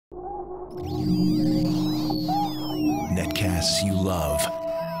Netcasts you love.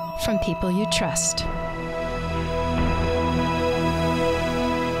 From people you trust.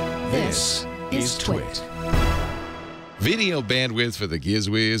 This is Twit. Video bandwidth for the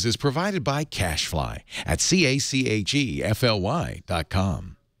GizWiz is provided by CacheFly at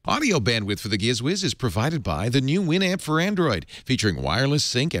CACHEFLY.com. Audio bandwidth for the GizWiz is provided by the new Winamp for Android, featuring wireless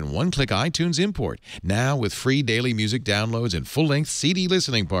sync and one-click iTunes import, now with free daily music downloads and full-length CD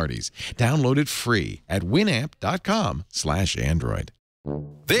listening parties. Download it free at winamp.com/Android.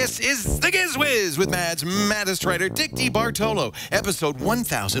 This is the GizWiz with Mad's maddest writer, Dick DeBartolo, episode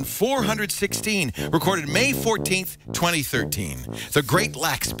 1416, recorded May 14th, 2013. The Great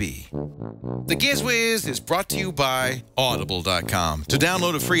Lacksby. The GizWiz is brought to you by Audible.com. To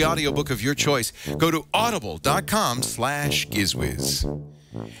download a free audiobook of your choice, go to audible.com/GizWiz.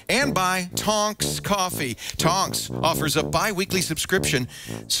 And by Tonks Coffee. Tonks offers a bi-weekly subscription,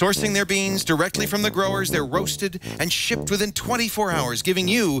 sourcing their beans directly from the growers. They're roasted and shipped within 24 hours, giving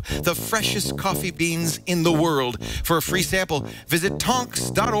you the freshest coffee beans in the world. For a free sample, visit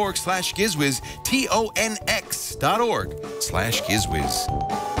tonks.org/GizWiz, TONX.org/GizWiz.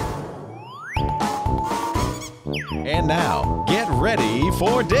 And now, get ready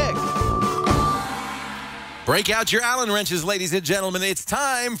for Dick. Break out your Allen wrenches, ladies and gentlemen. It's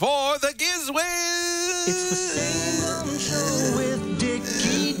time for the GizWiz. It's the same show with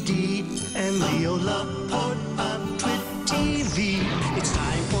Dickie D and Leo Laporte on Twit TV. It's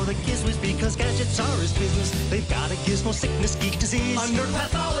time for the GizWiz because gadgets are his business. They've got a gizmo sickness, geek disease, under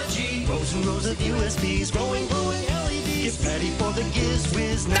pathology, rows and rows of USBs, glowing LEDs. Get ready for the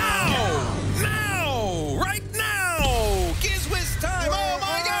GizWiz now. Now! Right now! GizWiz time! Oh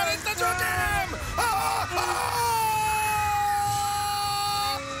my God, it's the true time!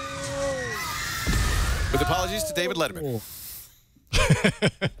 With apologies to David Letterman.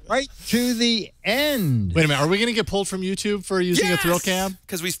 Right to the end. Wait a minute. Are we going to get pulled from YouTube for using a thrill cam?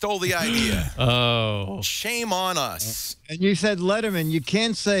 Because we stole the idea. Oh. Shame on us. And you said Letterman. You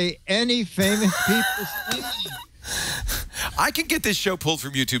can't say any famous people's name. I can get this show pulled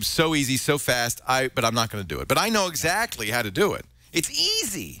from YouTube so easy, so fast, but I'm not going to do it. But I know exactly how to do it. It's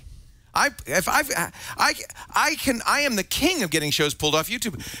easy. I am the king of getting shows pulled off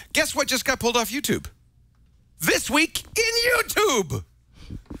YouTube. Guess what just got pulled off YouTube? This Week in YouTube.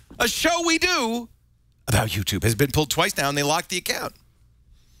 A show we do about YouTube has been pulled twice now, and they locked the account.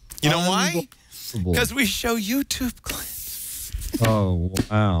 You know why? Because we show YouTube clips. Oh,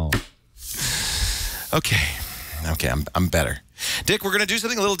 wow. Okay, I'm better. Dick, we're going to do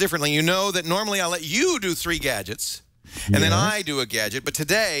something a little differently. You know that normally I let you do 3 gadgets, and then I do a gadget. But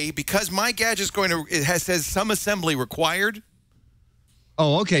today, because my gadget's says some assembly required.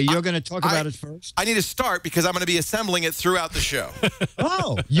 Oh, okay. You're going to talk about it first? I need to start because I'm going to be assembling it throughout the show.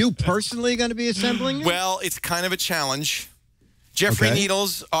 Oh, you personally going to be assembling it? Well, it's kind of a challenge. Jeffrey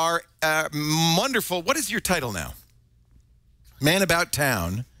Needles are wonderful. What is your title now? Man About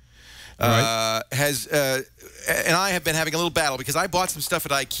Town. And I have been having a little battle because I bought some stuff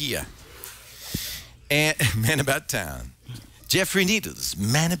at IKEA. And Man About Town. Jeffrey Needles,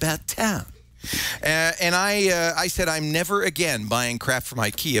 Man About Town. And I said I'm never again buying crap from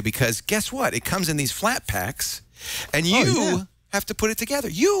IKEA because guess what? It comes in these flat packs, and you have to put it together.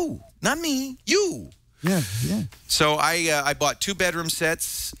 You, not me. You. Yeah. So I bought 2 bedroom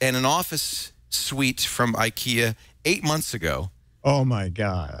sets and an office suite from IKEA 8 months ago. Oh my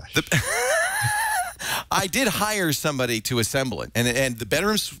gosh. I did hire somebody to assemble it, and the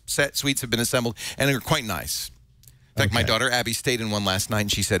bedroom suites have been assembled, and they're quite nice. In fact, my daughter Abby stayed in one last night,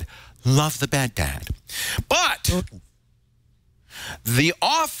 and she said, "Love the bed, Dad." But the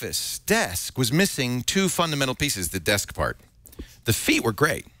office desk was missing 2 fundamental pieces, the desk part. The feet were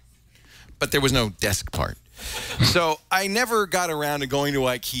great, but there was no desk part. So I never got around to going to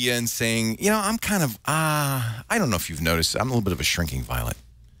IKEA and saying, you know, I'm kind of, I don't know if you've noticed, I'm a little bit of a shrinking violet.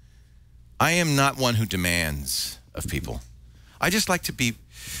 I am not one who demands of people. I just like to be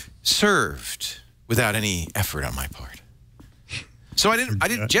served without any effort on my part. So I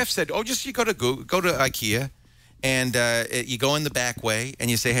didn't. Jeff said, "Oh, just you go to IKEA, and you go in the back way, and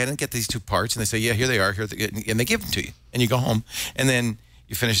you say, hey, I didn't get these 2 parts,' and they say, yeah, here they are, and they give them to you, and you go home, and then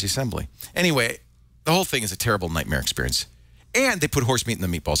you finish the assembly. Anyway, the whole thing is a terrible nightmare experience, and they put horse meat in the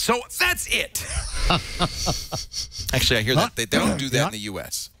meatballs. So that's it. Actually, I hear that they don't do that in the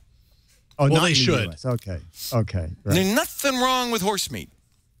U.S. Oh, well, not they should. US. Okay. Right. There's nothing wrong with horse meat.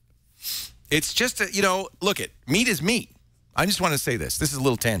 It's just, you know, look it. Meat is meat. I just want to say this. This is a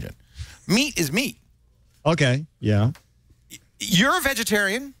little tangent. Meat is meat. Okay. Yeah. You're a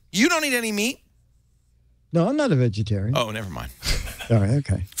vegetarian. You don't eat any meat. No, I'm not a vegetarian. Oh, never mind. All right,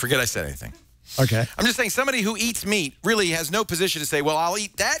 okay. Forget I said anything. Okay. I'm just saying somebody who eats meat really has no position to say, well, I'll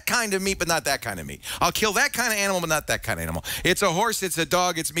eat that kind of meat, but not that kind of meat. I'll kill that kind of animal, but not that kind of animal. It's a horse, it's a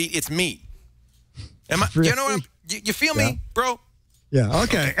dog, it's meat, it's meat. Am I, you know what? You feel me, bro? Yeah,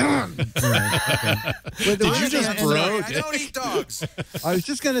 okay. Well, Did you just bro? I don't eat dogs. I was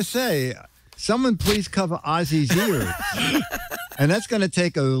just going to say, someone please cover Ozzy's ears. And that's going to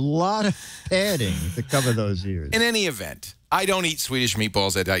take a lot of padding to cover those ears. In any event, I don't eat Swedish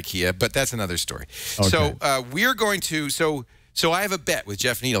meatballs at IKEA, but that's another story. Okay. So we're going to, so I have a bet with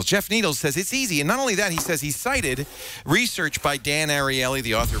Jeff Needles. Jeff Needles says it's easy. And not only that, he says he cited research by Dan Ariely,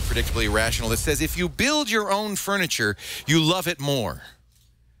 the author of Predictably Irrational, that says if you build your own furniture, you love it more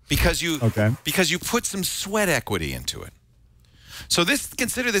because you put some sweat equity into it. So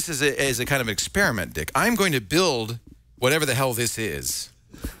consider this as a kind of experiment, Dick. I'm going to build whatever the hell this is.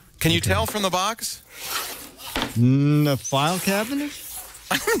 Can you tell from the box? A file cabinet?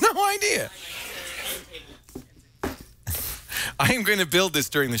 I have no idea. I am going to build this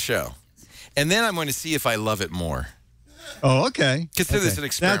during the show. And then I'm going to see if I love it more. Oh, okay. Consider this an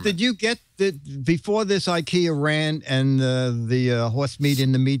experiment. Now, did you get before this IKEA rant and the horse meat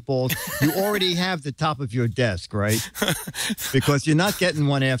and the meatballs, you already have the top of your desk, right? Because you're not getting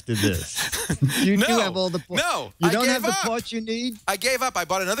one after this. You do have all the parts. No, you don't have the parts you need? I gave up. I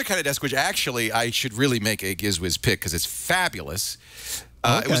bought another kind of desk, which actually I should really make a GizWiz pick because it's fabulous.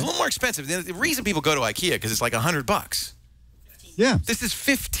 It was a little more expensive. The reason people go to IKEA because it's like $100. Yeah. This is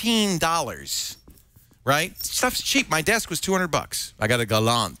 $15. Right? Stuff's cheap. My desk was $200. I got a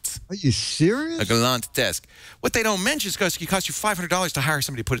Galant. Are you serious? A Galant desk. What they don't mention is because it costs you $500 to hire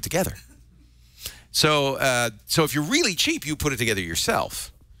somebody to put it together. So if you're really cheap, you put it together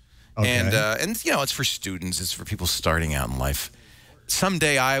yourself. Okay. And you know, it's for students. It's for people starting out in life.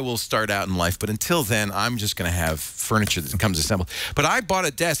 Someday I will start out in life, but until then, I'm just going to have furniture that comes assembled. But I bought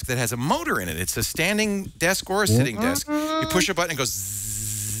a desk that has a motor in it. It's a standing desk or a sitting desk. You push a button, it goes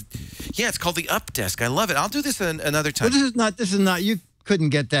zzz. Yeah, it's called the Up Desk. I love it. I'll do this another time. But this is not. You couldn't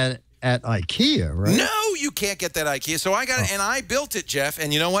get that at IKEA, right? No, you can't get that at IKEA. So I got it, and I built it, Jeff.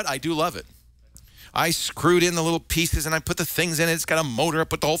 And you know what? I do love it. I screwed in the little pieces, and I put the things in it. It's got a motor. I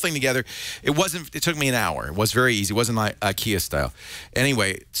put the whole thing together. It took me an hour. It was very easy. It wasn't like IKEA style.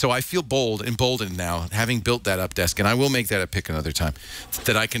 Anyway, so I feel emboldened now, having built that Up Desk, and I will make that a pick another time,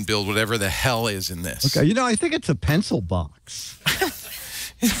 that I can build whatever the hell is in this. Okay, you know, I think it's a pencil box.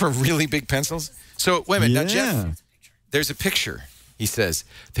 For really big pencils? So, wait a minute. Now, Jeff, there's a picture. He says,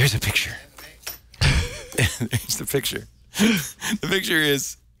 there's a picture. There's the picture. The picture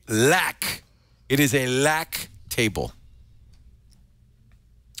is Lack. It is a Lack table.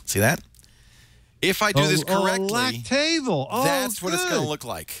 See that? If I do this correctly, Lack table. Oh, that's what it's going to look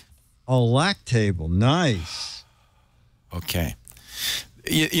like. Oh, Lack table. Nice. Okay.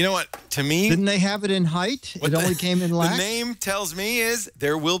 You know what? To me, didn't they have it in height? It only came in lack. The name tells me is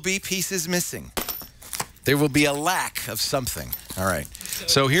there will be pieces missing. There will be a lack of something. All right.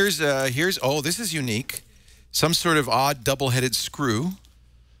 So here's oh, this is unique. Some sort of odd double-headed screw.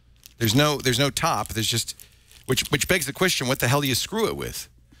 There's no top. There's just which begs the question: what the hell do you screw it with?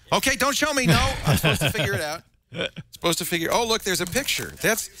 Okay, don't show me. No, I'm supposed to figure it out. Supposed to figure. Oh, look, there's a picture.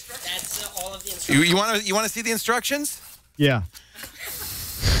 That's all of the instructions. You want to see the instructions? Yeah.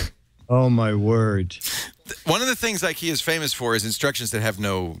 Oh, my word. One of the things IKEA is famous for is instructions that have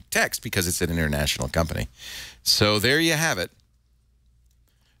no text because it's an international company. So there you have it.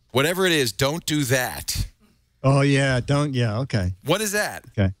 Whatever it is, don't do that. Oh, yeah. Okay. What is that?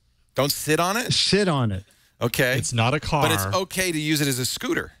 Okay. Don't sit on it? Sit on it. Okay. It's not a car. But it's okay to use it as a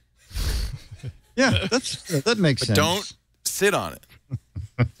scooter. Yeah, that makes sense. Don't sit on it.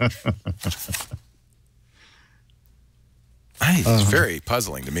 It's very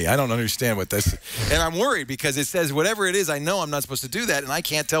puzzling to me. I don't understand what this is. And I'm worried because it says whatever it is, I know I'm not supposed to do that, and I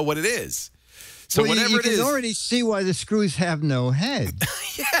can't tell what it is. So well, whatever it is. You can already see why the screws have no head.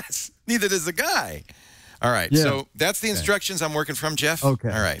 Yes. Neither does the guy. All right. Yeah. So that's the instructions I'm working from, Jeff. Okay.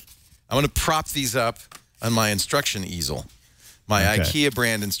 All right. I'm going to prop these up on my instruction easel. My IKEA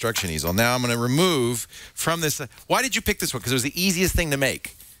brand instruction easel. Now I'm going to remove from this. Why did you pick this one? Because it was the easiest thing to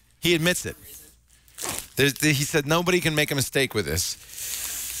make. He admits it. He said nobody can make a mistake with this.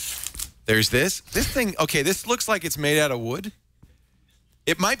 There's this. This thing, okay, this looks like it's made out of wood.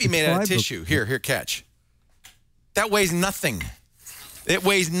 It might be made out of tissue. Here, catch. That weighs nothing. It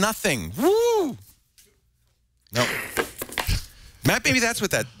weighs nothing. Woo! No. Matt, maybe that's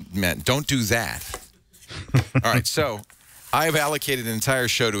what that meant. Don't do that. All right, so I have allocated an entire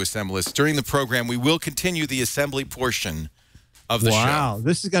show to assemble this. During the program, we will continue the assembly portion of the show. Wow,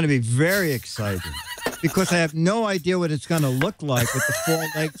 this is going to be very exciting. because I have no idea what it's going to look like with the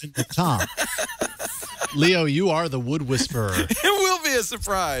 4 legs at the top. Leo, you are the wood whisperer. It will be a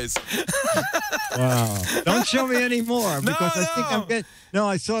surprise. Wow. Don't show me any more because I think I'm getting,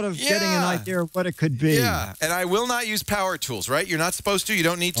 I sort of getting an idea of what it could be. Yeah, and I will not use power tools, right? You're not supposed to. You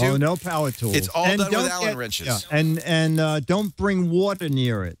don't need to. Oh, no power tools. It's all done with Allen wrenches. Yeah, and don't bring water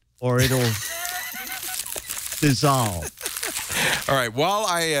near it or it'll dissolve. All right, while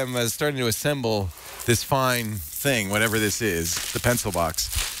I am starting to assemble this fine thing, whatever this is, the pencil box,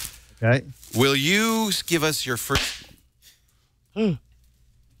 okay, will you give us your first... Would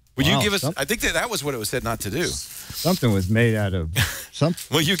you give us... I think that was what it was said not to do. Something was made out of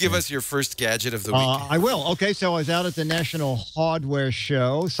something. Will you give us your first gadget of the week? I will. Okay, so I was out at the National Hardware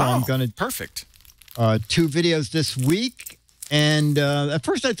Show, so I'm going to... Perfect. 2 videos this week, and at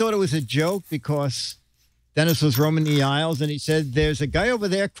first I thought it was a joke because... Dennis was roaming the aisles, and he said, there's a guy over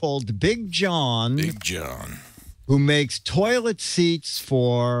there called Big John. Big John. Who makes toilet seats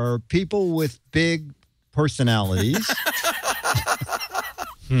for people with big personalities.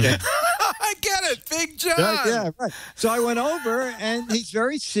 I get it, Big John. Yeah, right. So I went over, and he's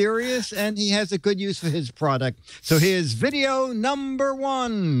very serious, and he has a good use for his product. So here's video number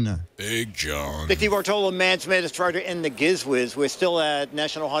 1. Big John. Dick DeBartolo, Man's Madness Writer in the Giz Wiz. We're still at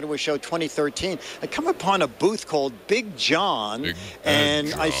National Hardware Show 2013. I come upon a booth called Big John,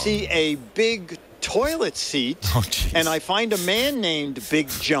 and I see a big toilet seat, and I find a man named Big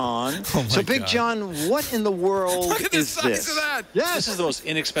John. So, Big John, what in the world is this? Of that. Yes. This is the most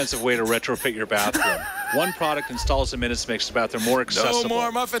inexpensive way to retrofit your bathroom. One product installs in minutes makes the bathroom more accessible. No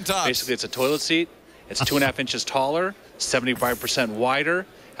more muffin tops. Basically, it's a toilet seat. It's 2.5 inches taller, 75% wider,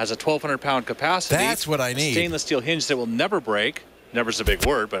 has a 1,200-pound capacity. That's what I need. A stainless steel hinge that will never break. Never's a big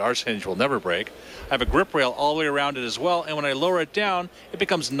word, but our hinge will never break. I have a grip rail all the way around it as well, and when I lower it down, it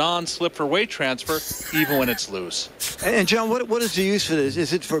becomes non-slip for weight transfer, even when it's loose. And John, what is the use for this?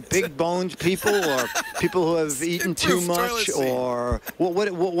 Is it for big-boned people or people who have eaten too much, or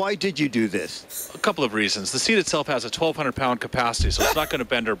why did you do this? A couple of reasons. The seat itself has a 1,200-pound capacity, so it's not going to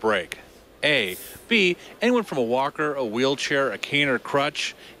bend or break. A. B, anyone from a walker, a wheelchair, a cane or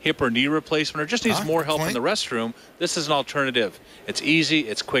crutch, hip or knee replacement, or just needs more help in the restroom, this is an alternative. It's easy,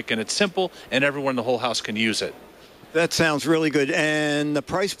 it's quick, and it's simple, and everyone in the whole house can use it. That sounds really good. And the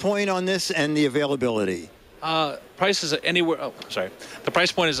price point on this and the availability? Price is anywhere. Oh, sorry. The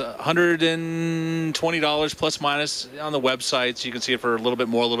price point is $120 plus minus on the website, so you can see it for a little bit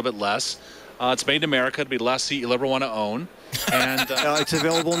more, a little bit less. It's made in America. It'll be the last seat you'll ever want to own. And it's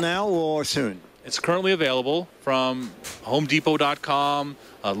available now or soon? It's currently available from HomeDepot.com,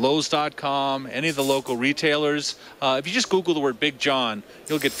 Lowe's.com, any of the local retailers. If you just Google the word Big John,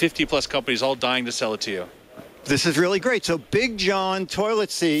 you'll get 50-plus companies all dying to sell it to you. This is really great. So Big John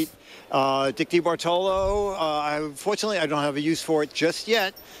toilet seat, Dick DeBartolo. Unfortunately, I don't have a use for it just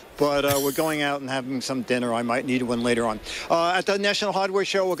yet, but we're going out and having some dinner. I might need one later on. At the National Hardware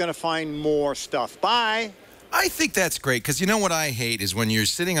Show, we're going to find more stuff. Bye. I think that's great because you know what I hate is when you're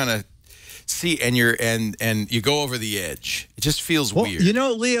sitting on a seat and you go over the edge. It just feels weird. You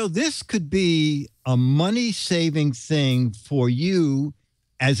know, Leo, this could be a money-saving thing for you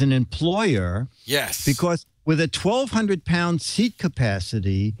as an employer. Yes. Because with a 1,200-pound seat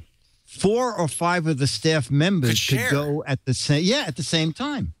capacity, 4 or 5 of the staff members could go at the same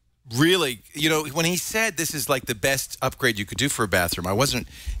time. Really, you know, when he said this is like the best upgrade you could do for a bathroom,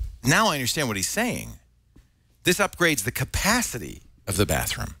 now I understand what he's saying. This upgrades the capacity of the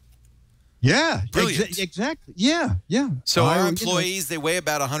bathroom. Yeah, brilliant. Exactly. Yeah, yeah. So our employees, they weigh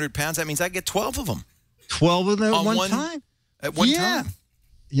about 100 pounds. That means I get 12 of them. 12 of them at one time? At one time.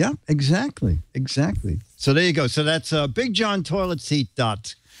 Yeah, exactly. Exactly. So there you go. So that's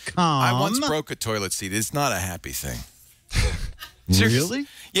BigJohnToiletSeat.com. I once broke a toilet seat. It's not a happy thing. Really?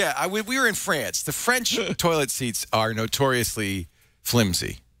 Yeah, we were in France. The French toilet seats are notoriously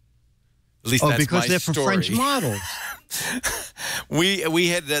flimsy. At least that's because my they're for story. French models. We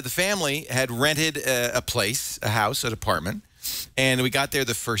had the family had rented a house, an apartment, and we got there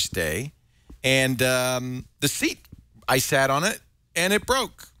the first day, and the seat, I sat on it, and it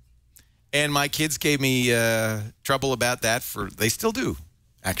broke. And my kids gave me trouble about that. They still do,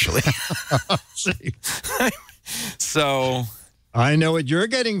 actually. So I know what you're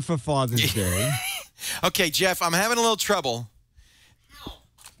getting for Father's Day. Okay, Jeff, I'm having a little trouble.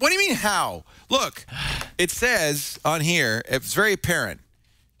 What do you mean, how? Look, it says on here, it's very apparent.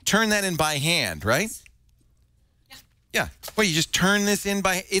 Turn that in by hand, right? Yeah. Yeah. Well, you just turn this in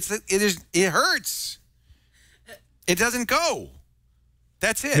by... It hurts. It doesn't go.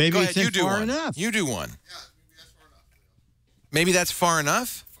 That's it. Maybe go ahead, it's you do far one. enough. You do one. Maybe that's far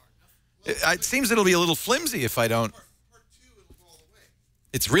enough? It seems it'll be a little flimsy if I don't.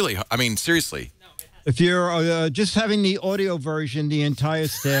 It's really, I mean, seriously. If you're just having the audio version, the entire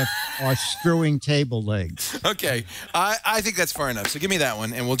staff are screwing table legs. Okay. I think that's far enough. So give me that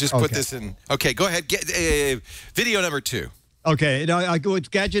one, and we'll just put this in. Okay, go ahead. Get video number 2. Okay, I go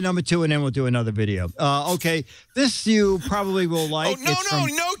with gadget number 2, and then we'll do another video. Okay, this you probably will like. Oh,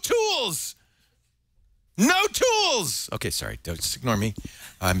 no tools. No tools. Okay, sorry. Don't just ignore me.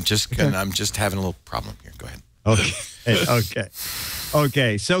 I'm just having a little problem here. Go ahead. Okay.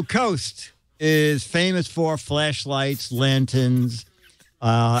 Okay. So Coast is famous for flashlights, lanterns.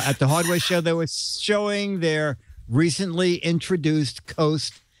 At the hardware show, they were showing their recently introduced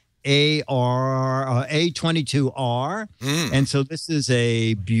Coast A22R. And so this is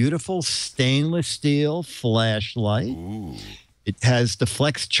a beautiful stainless steel flashlight. Ooh. It has the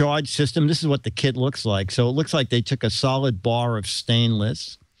flex charge system. This is what the kit looks like. So it looks like they took a solid bar of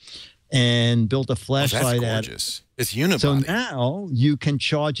stainless and built a flashlight that's gorgeous. It's unibody. So now you can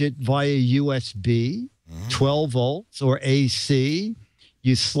charge it via USB, 12 volts, or AC.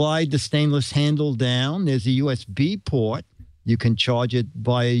 You slide the stainless handle down. There's a USB port. You can charge it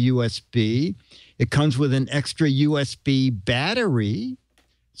via USB. It comes with an extra USB battery.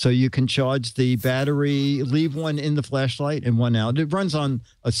 So you can charge the battery, leave one in the flashlight and one out. It runs on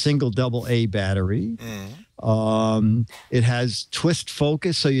a single AA battery. It has twist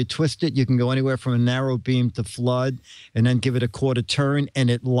focus, so you twist it. You can go anywhere from a narrow beam to flood, and then give it a quarter turn,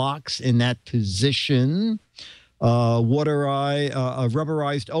 and it locks in that position. A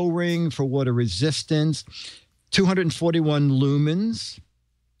rubberized O-ring for water resistance. 241 lumens.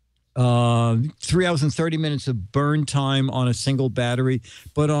 3 hours and 30 minutes of burn time on a single battery.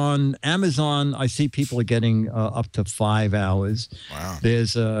 But on Amazon, I see people are getting up to 5 hours. Wow.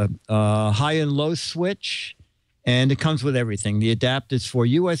 There's a high and low switch, and it comes with everything. The adapters for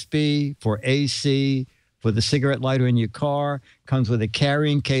USB, for AC, for the cigarette lighter in your car. Comes with a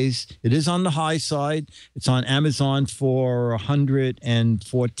carrying case. It is on the high side. It's on Amazon for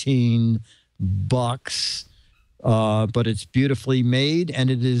 $114. But it's beautifully made, and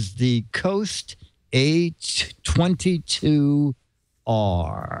it is the Coast A22R.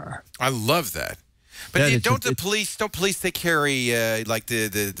 I love that. But don't police they carry like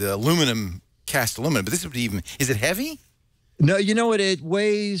the aluminum, cast aluminum? But this would be even. Is it heavy? No, you know what? It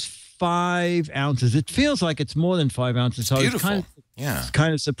weighs 5 ounces. It feels like it's more than 5 ounces. So beautiful. I was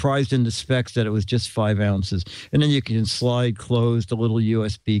kind of surprised in the specs that it was just 5 ounces. And then you can slide closed a little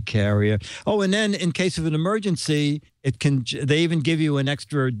USB carrier. Oh, and then in case of an emergency, they even give you an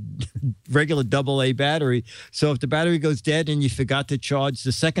extra regular AA battery. So if the battery goes dead and you forgot to charge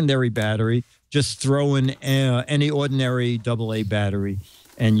the secondary battery, just throw in any ordinary AA battery,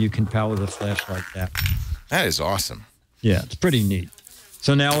 and you can power the flashlight that. That is awesome. Yeah, it's pretty neat.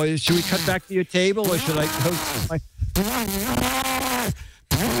 So now, should we cut back to your table, or should I go to my...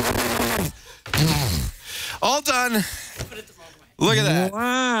 All done. Look at that.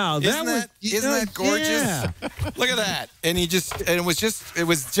 Wow, Isn't that gorgeous? Yeah. Look at that. And it was just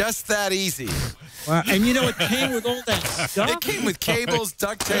that easy. Wow. And you know, it came with all that stuff. It came with cables,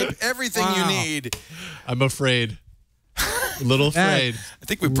 duct tape, everything you need. I'm afraid. A little afraid. I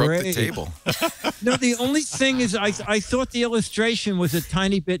think we broke the table. No, the only thing is I thought the illustration was a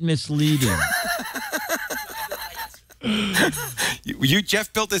tiny bit misleading.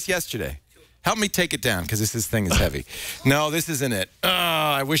 Jeff built this yesterday. Help me take it down, because this thing is heavy. No, this isn't it. Oh,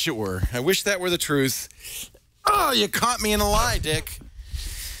 I wish it were. I wish that were the truth. Oh, you caught me in a lie, Dick.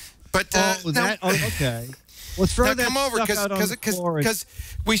 But okay. Well, throw that come over, because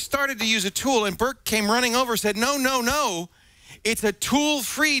we started to use a tool, and Burke came running over and said, no, it's a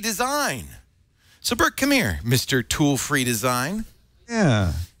tool-free design. So, Burke, come here, Mr. Tool-Free Design.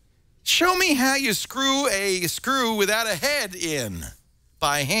 Yeah. Show me how you screw a screw without a head in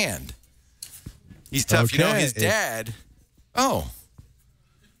by hand. He's tough. Okay. You know, his dad... Oh.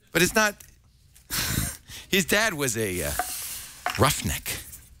 But it's not... His dad was a roughneck.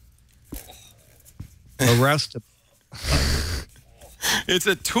 A rust. It's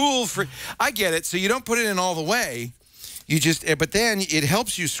a tool for... I get it. So you don't put it in all the way. You just... But then it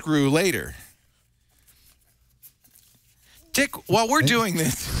helps you screw later. Dick, while we're doing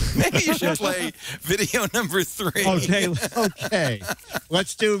this, maybe you should play video number 3. Okay.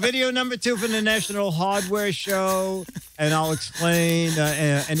 Let's do video number 2 for the National Hardware Show, and I'll explain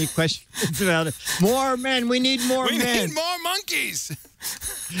any questions about it. More men. We need more men. We need more monkeys.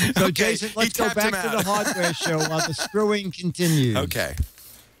 So, okay, Jason, let's go back to the Hardware Show while the screwing continues. Okay.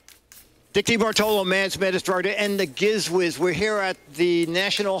 Dick DeBartolo, man's Director, and the Giz Wiz. We're here at the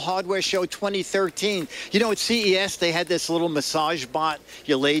National Hardware Show 2013. You know, at CES, they had this little massage bot.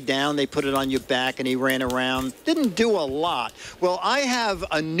 You laid down, they put it on your back, and he ran around. Didn't do a lot. Well, I have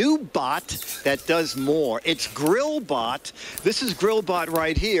a new bot that does more. It's GrillBot. This is GrillBot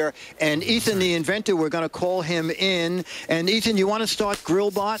right here. And Ethan, the inventor, we're going to call him in. And Ethan, you want to start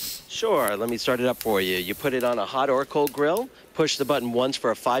GrillBot? Sure. Let me start it up for you. You put it on a hot or cold grill. Push the button once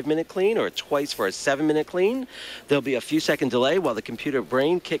for a 5-minute clean or twice for a 7-minute clean. There'll be a few second delay while the computer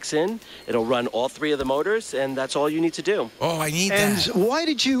brain kicks in. It'll run all 3 of the motors, and that's all you need to do. Oh, I need And that. why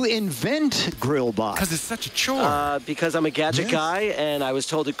did you invent GrillBot? Because it's such a chore. Because I'm a gadget guy, and I was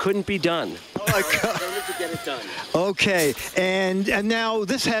told it couldn't be done. Oh, my God. I need to get it done. Okay, and now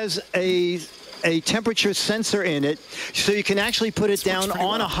this has a temperature sensor in it, so you can actually put it down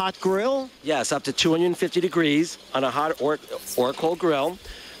on a hot grill? Yes, up to 250 degrees on a hot or cold grill.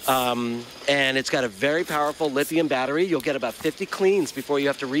 And it's got a very powerful lithium battery. You'll get about 50 cleans before you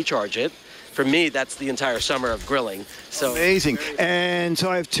have to recharge it. For me, that's the entire summer of grilling. So amazing. And so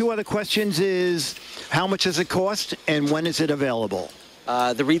I have 2 other questions is, how much does it cost, and when is it available?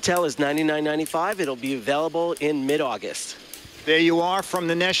 The retail is $99.95. It'll be available in mid-August. There you are from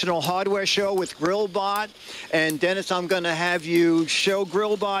the National Hardware Show with GrillBot. And Dennis, I'm going to have you show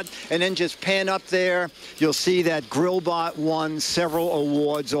GrillBot and then just pan up there. You'll see that GrillBot won several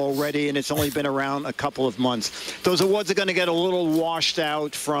awards already, and it's only been around a couple of months. Those awards are going to get a little washed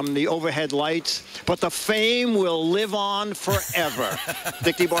out from the overhead lights, but the fame will live on forever.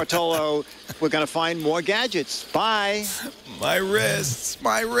 Dick DeBartolo, we're going to find more gadgets. Bye. My wrists,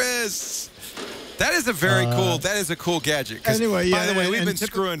 my wrists. That is a very cool. That is a cool gadget. Anyway, by the way, we've and been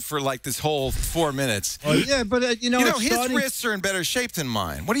screwing for like this whole 4 minutes. Oh, yeah, but his wrists are in better shape than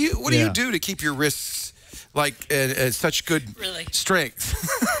mine. What do you do to keep your wrists like such good strength?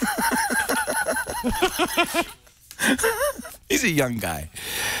 He's a young guy.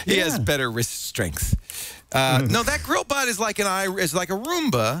 He has better wrist strength. No, that GrillBot is like a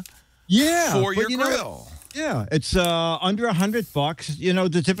Roomba. Yeah, for your grill. Yeah, it's under $100. You know,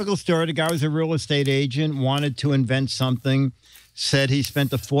 the typical story, the guy was a real estate agent, wanted to invent something, said he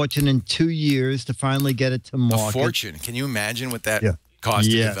spent a fortune in 2 years to finally get it to market. A fortune. Can you imagine what that cost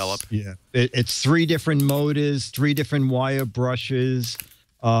to develop? Yeah, it's 3 different motors, 3 different wire brushes.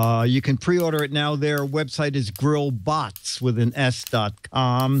 You can pre-order it now. Their website is grillbots with an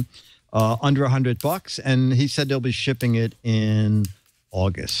S.com, under $100. And he said they'll be shipping it in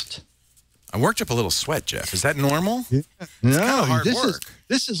August. I worked up a little sweat, Jeff. Is that normal? Yeah. No, kind of hard work.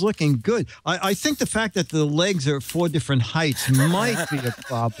 This is looking good. I think the fact that the legs are 4 different heights might be a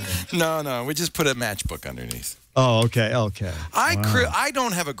problem. No, we just put a matchbook underneath. Oh, okay. I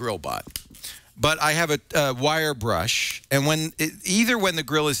don't have a GrillBot, but I have a wire brush, and either when the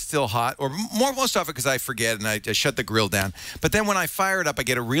grill is still hot, or most often because I forget and I shut the grill down. But then when I fire it up, I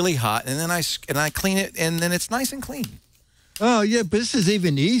get it really hot, and then I clean it, and then it's nice and clean. Oh, yeah, but this is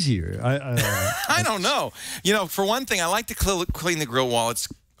even easier. I don't know. You know, for one thing, I like to clean the grill while it's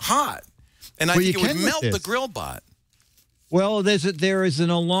hot. And I think it would melt the GrillBot. Well, there is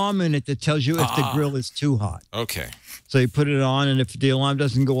an alarm in it that tells you if the grill is too hot. Okay. So you put it on, and if the alarm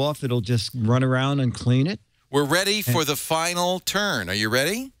doesn't go off, it'll just run around and clean it. We're ready for the final turn. Are you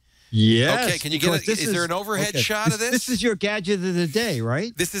ready? Yes. Okay, can you get is there an overhead shot of this? This is your gadget of the day,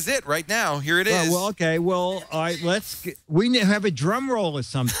 right? This is it right now. Here it is. Well, okay. Well, all right, we have a drum roll or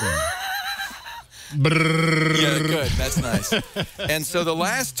something. Yeah, good. That's nice. And so the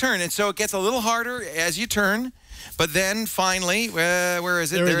last turn, and so it gets a little harder as you turn, but then finally, where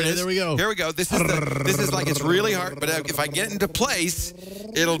is it? There it is. There we go. Here we go. This is like it's really hard, but if I get into place,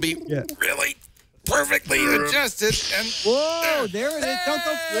 it'll be really perfectly adjusted. And whoa, there it is. Don't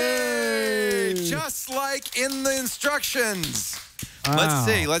go. Yay! Just like in the instructions. Wow. Let's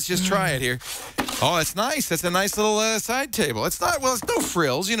see. Let's just try it here. Oh, that's nice. That's a nice little side table. It's not, well, it's no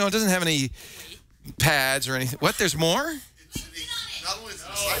frills. You know, it doesn't have any pads or anything. What? There's more? Not only is it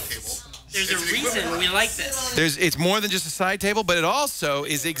a side table. There's a reason we like this. It's more than just a side table, but it also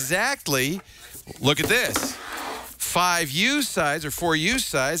is exactly, look at this, 5 use size or 4 use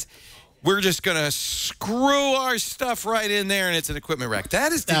size. We're just going to screw our stuff right in there, and it's an equipment rack. How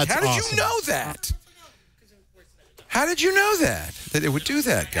did you know that? How did you know that it would do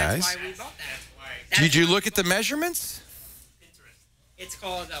that, guys? That's why we bought that. Did you look at the measurements? It's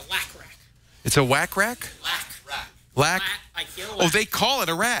called a Lack rack. It's a whack rack? Lack? IKEA Lack. Oh, they call it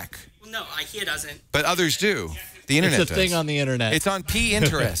a rack. Well, no, IKEA doesn't. But others do. The internet does. It's a thing on the internet. It's on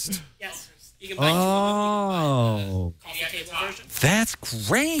Pinterest. Yes. You can buy coffee table version. That's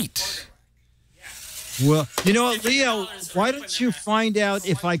great. Well, you know what, Leo, why don't you find out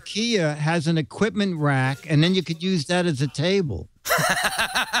if IKEA has an equipment rack, and then you could use that as a table.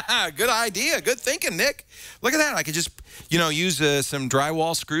 Good idea. Good thinking, Nick. Look at that. I could just, use some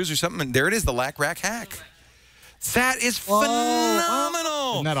drywall screws or something, and there it is, the Lack Rack hack. That is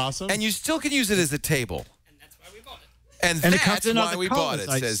phenomenal. Isn't that awesome? And you still can use it as a table. And that's why we bought it. And it that's comes in why other we bought colors, it,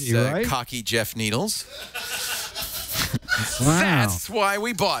 I says see, right? cocky Jeff Needles. Wow. That's why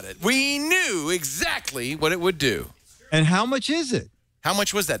we bought it. We knew exactly what it would do. And how much is it? How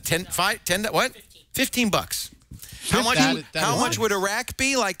much was that? 10, what? 15 bucks. How much would a rack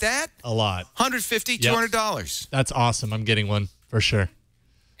be like that? A lot. $150, $200. That's awesome. I'm getting one for sure.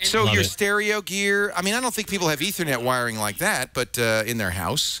 So Love your it. stereo gear, I mean, I don't think people have Ethernet wiring like that, but in their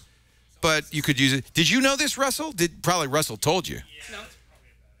house. But you could use it. Did you know this, Russell? Probably Russell told you. No.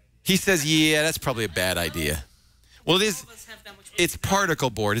 He says, yeah, that's probably a bad idea. Well, it is. It's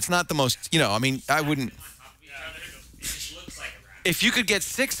particle board. It's not the most, I mean, I wouldn't. If you could get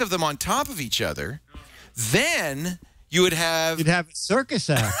 6 of them on top of each other, then you would have. You'd have a circus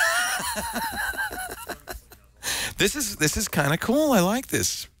act. This is kind of cool. I like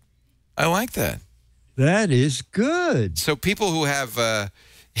this. I like that. That is good. So people who have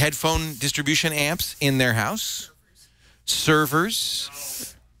headphone distribution amps in their house,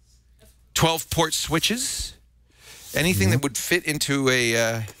 servers, 12-port switches, anything that would fit into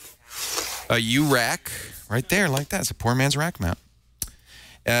a U-rack right there like that. It's a poor man's rack mount.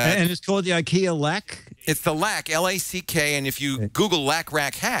 And it's called the IKEA Lack? It's the Lack, L-A-C-K, and if you Google Lack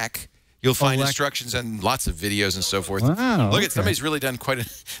Rack Hack, you'll find instructions and lots of videos and so forth. Wow, Look at somebody's really done quite a.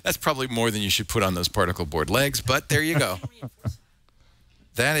 That's probably more than you should put on those particle board legs, but there you go.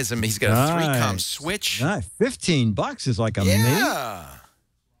 That is amazing. He's got a 3-com switch. Nice. $15 is like amazing. Yeah.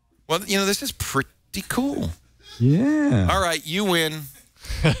 Well, this is pretty cool. Yeah. All right, you win.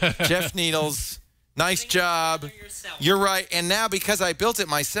 Jeff Needles, nice job. You're right. And now, because I built it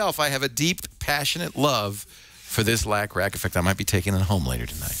myself, I have a deep, passionate love for this Lack Rack. In fact, I might be taking it home later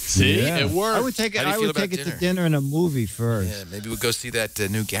tonight. See, it worked. I would take it. How do you I feel would about take it dinner? to dinner and a movie first. Yeah, maybe we'll go see that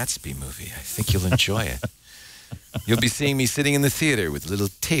new Gatsby movie. I think you'll enjoy it. You'll be seeing me sitting in the theater with a little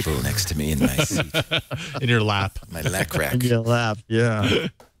table next to me in my seat. In your lap. My Lack Rack. In your lap, yeah.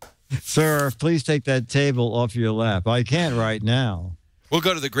 Sir, please take that table off your lap. I can't right now. We'll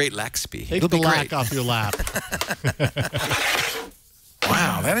go to the Great Lacksby. Take It'll the be lack great. off your lap.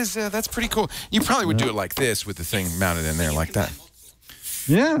 Wow, that's pretty cool. You probably would do it like this with the thing mounted in there like that.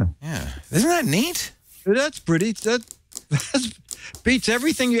 Yeah. Yeah. Isn't that neat? That's pretty. That beats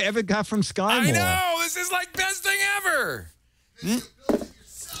everything you ever got from Sky I Mall. know. This is like best thing ever.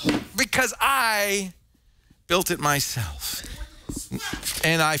 Because I built it myself.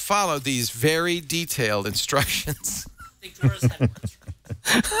 And I followed these very detailed instructions.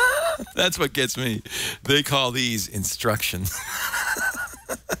 That's what gets me. They call these instructions.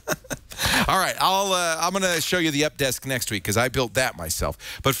 All right, I'm going to show you the up desk next week because I built that myself.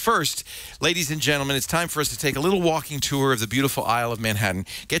 But first, ladies and gentlemen, it's time for us to take a little walking tour of the beautiful Isle of Manhattan.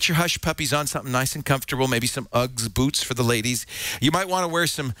 Get your hush puppies on something nice and comfortable, maybe some Uggs boots for the ladies. You might want to wear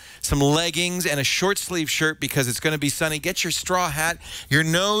some leggings and a short sleeve shirt because it's going to be sunny. Get your straw hat, your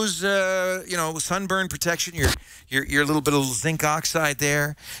nose, sunburn protection, your little bit of zinc oxide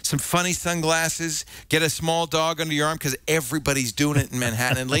there, some funny sunglasses. Get a small dog under your arm because everybody's doing it in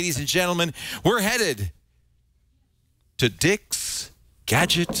Manhattan. And ladies and gentlemen, we're headed to Dick's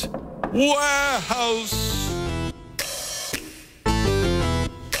Gadget Warehouse.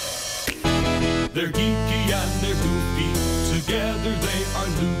 They're geeky and they're goofy, together they are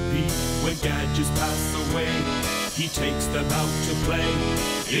loopy. When gadgets pass away, he takes them out to play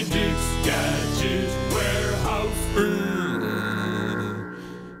in Dick's Gadget Warehouse.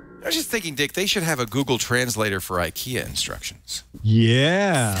 I was just thinking, Dick, they should have a Google Translator for IKEA instructions.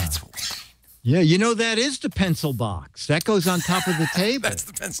 Yeah. That's what Yeah, that is the pencil box. That goes on top of the table. That's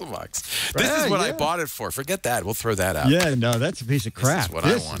the pencil box. This is what I bought it for. Forget that. We'll throw that out. Yeah, no, that's a piece of crap. This is what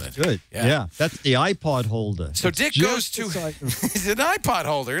This I wanted. is good. Yeah. Yeah, that's the iPod holder. So It's Dick just goes to... beside- It's an iPod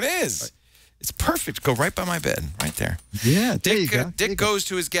holder. It is. It's perfect. Go right by my bed, right there. Yeah, there you go. Dick goes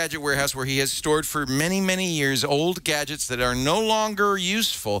to his gadget warehouse where he has stored for many, many years old gadgets that are no longer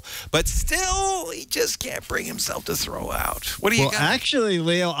useful, but still he just can't bring himself to throw out. What do you Well, got? actually,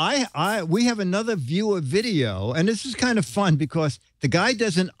 Leo, we have another viewer video, and this is kind of fun because the guy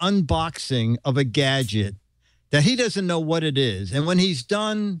does an unboxing of a gadget that he doesn't know what it is. And when he's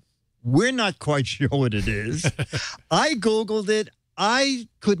done, we're not quite sure what it is. I Googled it. I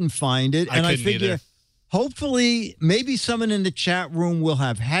couldn't find it. And I figure, hopefully, maybe someone in the chat room will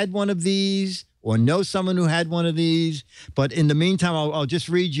have had one of these or know someone who had one of these. But in the meantime, I'll just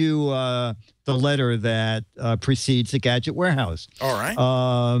read you the letter that precedes the Gadget Warehouse. All right.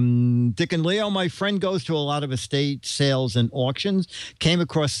 Dick and Leo, my friend goes to a lot of estate sales and auctions, came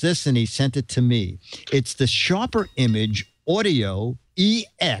across this, and he sent it to me. It's the Sharper Image Audio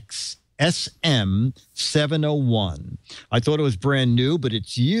EX SM701. I thought it was brand new, but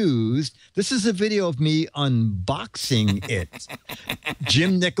it's used. This is a video of me unboxing it.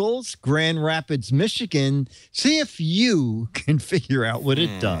 Jim Nichols, Grand Rapids, Michigan. See if you can figure out what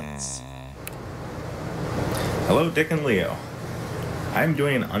it does. Hello, Dick and Leo. I'm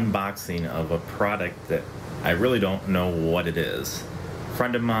doing an unboxing of a product that I really don't know what it is. A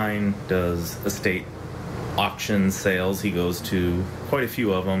friend of mine does estate auction sales. He goes to quite a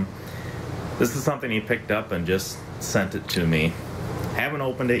few of them. This is something he picked up and just sent it to me. Haven't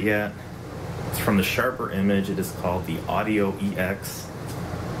opened it yet. It's from the Sharper Image. It is called the Audio EX,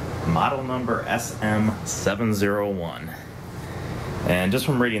 model number SM701. And just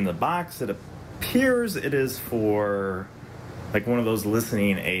from reading the box, it appears it is for like one of those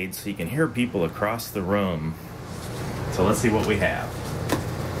listening aids so you can hear people across the room. So let's see what we have.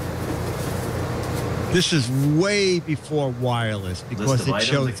 This is way before wireless because it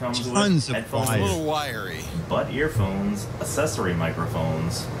shows tons of headphones, a little wiry. Butt earphones, accessory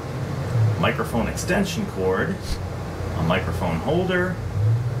microphones, microphone extension cord, a microphone holder,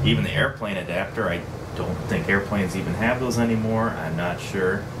 even the airplane adapter. I don't think airplanes even have those anymore. I'm not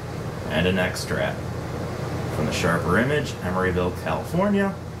sure. And a neck strap. From the Sharper Image, Emeryville,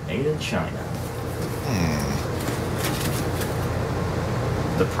 California, made in China.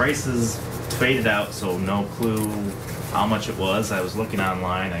 The prices faded out, so no clue how much it was. I was looking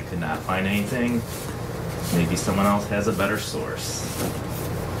online, I could not find anything. Maybe someone else has a better source.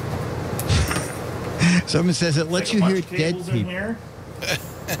 Someone says it lets you hear dead people. Here.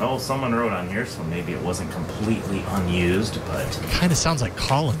 Oh, someone wrote on here, so maybe it wasn't completely unused, but kind of sounds like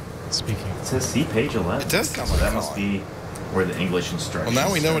Colin speaking. It says see page 11. It does sound so like that must be where the English instructions. Well,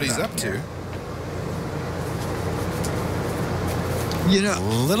 now we know what he's up to. You know, a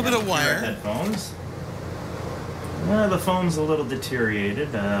little bit of wire. Headphones. The phone's a little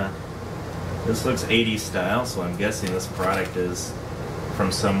deteriorated. This looks 80s style, so I'm guessing this product is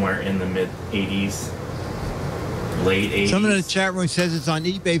from somewhere in the mid 80s, late 80s. Someone in the chat room says it's on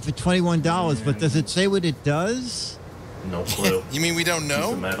eBay for $21, but does it say what it does? No clue. You mean we don't know?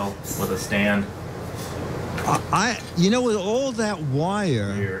 Piece of metal with a stand. You know, with all that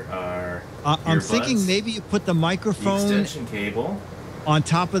wire, Here are I'm earbuds, thinking maybe you put the microphone the extension cable on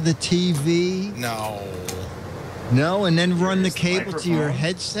top of the TV. No. No, and then run the Here's the cable to your microphone.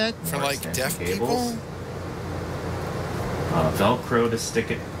 headset. For like deaf people? Velcro to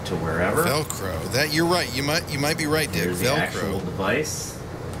stick it to wherever. Velcro. That you're right. You might be right, Dick. Here's the actual Velcro. device.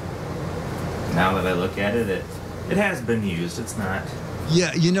 Now that I look at it, it has been used. It's not.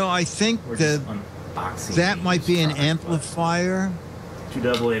 Yeah, you know, I think We're just unboxing that might be an product, amplifier. 2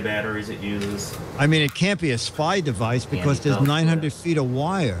 AA batteries it uses. I mean, it can't be a spy device because there's 900 feet of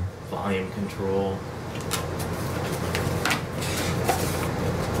wire. Volume control.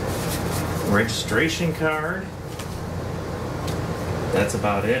 Registration card. That's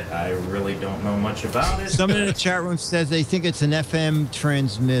about it. I really don't know much about it. Someone in the chat room says they think it's an FM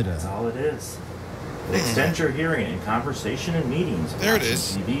transmitter. That's all it is. It extends your hearing in conversation and meetings. There it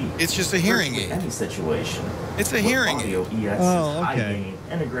is. TV. It's just a hearing Works with aid. Any situation. It's a hearing aid. Audio EX Oh, high okay. gain,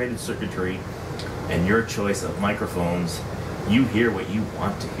 integrated circuitry, and your choice of microphones. You hear what you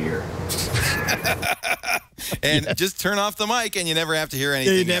want to hear. And just turn off the mic and you never have to hear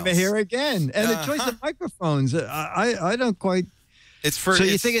anything You never else. hear again. And the choice of microphones, I don't quite. It's for. So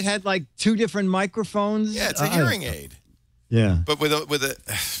you think it had like 2 different microphones? Yeah, it's a hearing aid. Yeah. But with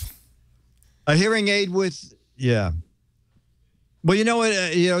a hearing aid with, yeah. Well, you know what?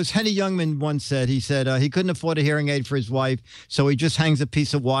 As Henny Youngman once said, he said he couldn't afford a hearing aid for his wife, so he just hangs a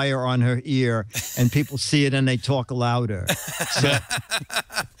piece of wire on her ear, and people see it and they talk louder. So,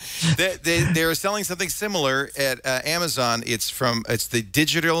 they're selling something similar at Amazon. It's the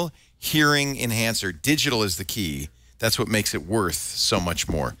digital hearing enhancer. Digital is the key. That's what makes it worth so much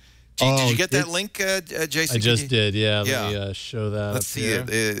more. Did you get that link, Jason? I just did, yeah. Yeah. Let me show that. Let's see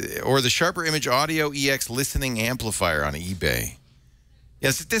it. Or the Sharper Image Audio EX listening amplifier on eBay.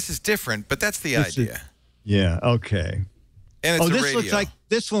 Yes, this is different, but that's the idea. Yeah, okay. And it's a this radio. looks like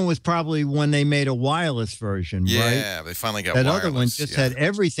this one was probably when they made a wireless version, right? Yeah, they finally got that wireless. other one just had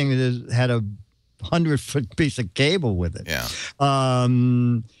everything that had a 100-foot piece of cable with it. Yeah.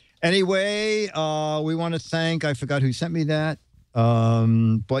 Anyway, we want to thank, I forgot who sent me that.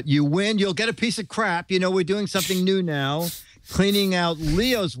 But you win. You'll get a piece of crap. We're doing something new now. cleaning out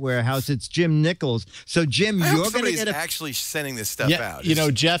Leo's warehouse. It's Jim Nichols. So, Jim, you're going to get actually sending this stuff out. You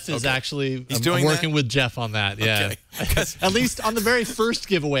know, Jeff is actually I'm working with Jeff on that. Yeah, at least on the very first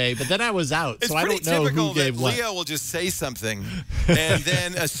giveaway. But then I was out, so I don't know who gave what. Leo will just say something and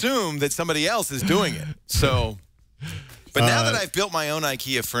then assume that somebody else is doing it. So. But now that I've built my own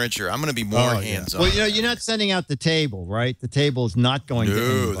IKEA furniture, I'm going to be more hands-on. Well, you know, you're not sending out the table, right? The table is not going to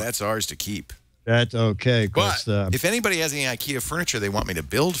anybody. That's ours to keep. That's okay. But if anybody has any IKEA furniture they want me to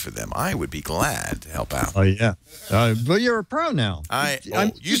build for them, I would be glad to help out. Oh, yeah. But you're a pro now.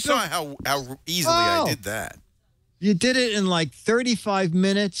 You saw how easily I did that. You did it in like 35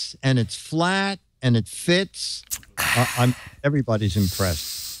 minutes, and it's flat, and it fits. Everybody's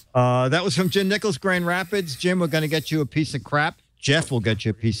impressed. That was from Jim Nichols, Grand Rapids. Jim, we're going to get you a piece of crap. Jeff will get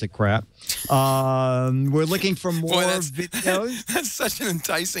you a piece of crap. We're looking for more videos. That's such an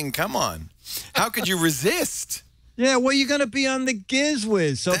enticing come on. How could you resist? Yeah, well, you're going to be on the Giz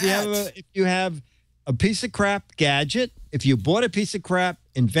Wiz. So if you have a piece of crap gadget, if you bought a piece of crap,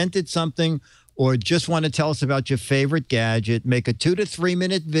 invented something, or just want to tell us about your favorite gadget, make a 2 to 3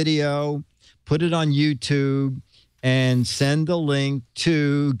 minute video, put it on YouTube, and send a link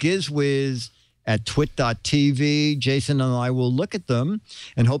to GizWiz at twit.tv. Jason and I will look at them,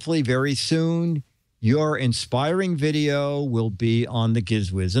 and hopefully very soon your inspiring video will be on the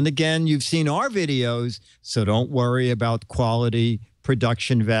GizWiz. And again, you've seen our videos, so don't worry about quality,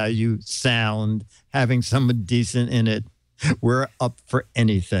 production value, sound, having someone decent in it. We're up for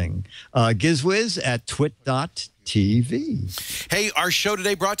anything. GizWiz at twit.tv. Hey, our show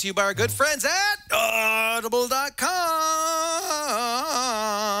today brought to you by our good friends at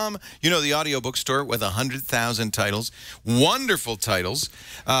Audible.com. You know, the audiobook store with 100,000 titles. Wonderful titles.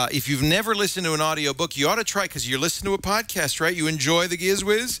 If you've never listened to an audiobook, you ought to try, because you're listening to a podcast, right? You enjoy the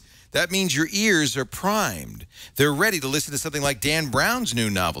GizWiz? That means your ears are primed. They're ready to listen to something like Dan Brown's new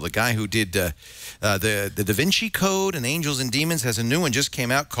novel. The guy who did the Da Vinci Code and Angels and Demons has a new one just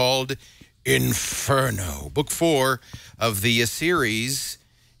came out called Inferno, book 4 of the series.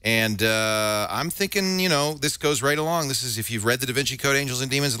 And I'm thinking, you know, this goes right along. This is, if you've read the Da Vinci Code, Angels and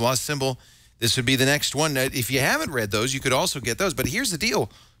Demons, and The Lost Symbol, this would be the next one. If you haven't read those, you could also get those. But here's the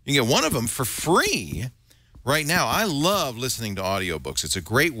deal. You can get one of them for free right now. I love listening to audiobooks. It's a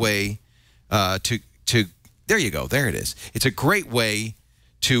great way to there you go. There it is. It's a great way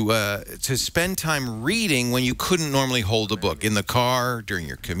to spend time reading when you couldn't normally hold a book, in the car, during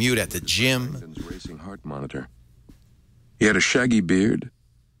your commute, at the gym. Racing heart monitor. He had a shaggy beard,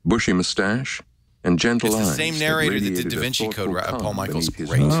 bushy mustache, and gentle eyes. It's the same narrator that did Da Vinci Code, Paul Michaels.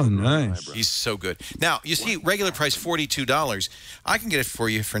 Great. Oh, nice. He's so good. Now, you see, regular price $42. I can get it for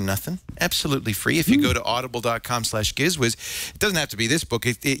you for nothing, absolutely free. If you go to audible.com/GizWiz, it doesn't have to be this book.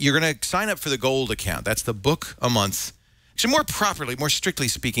 You're going to sign up for the gold account. That's the book a month. Actually, more properly, more strictly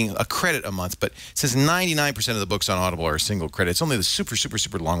speaking, a credit a month. But since 99% of the books on Audible are a single credit, it's only the super, super,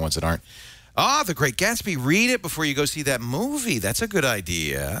 super long ones that aren't. The Great Gatsby. Read it before you go see that movie. That's a good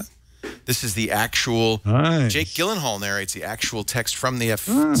idea. This is the actual, Jake Gyllenhaal narrates the actual text from the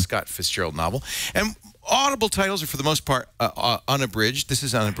Scott Fitzgerald novel. And Audible titles are, for the most part, unabridged. This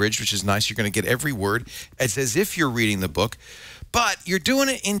is unabridged, which is nice. You're going to get every word. It's as if you're reading the book, but you're doing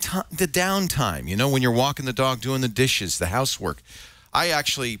it in the downtime, you know, when you're walking the dog, doing the dishes, the housework. I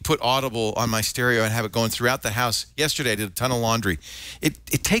actually put Audible on my stereo and have it going throughout the house. Yesterday, I did a ton of laundry.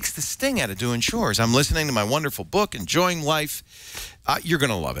 It takes the sting out of doing chores. I'm listening to my wonderful book, enjoying life. You're going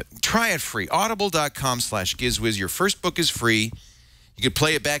to love it. Try it free. Audible.com/GizWiz. Your first book is free. You can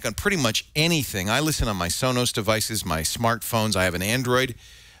play it back on pretty much anything. I listen on my Sonos devices, my smartphones. I have an Android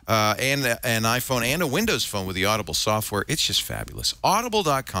and an iPhone and a Windows phone with the Audible software. It's just fabulous.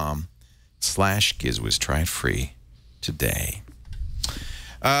 Audible.com/GizWiz. Try it free today.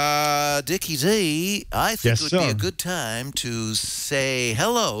 Dickie Z, I think it would be a good time to say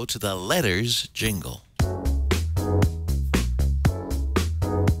hello to the letters jingle.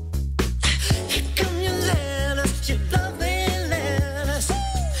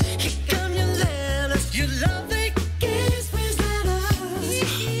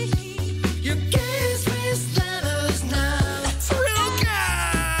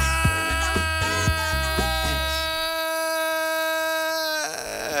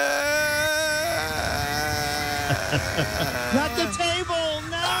 Not the table,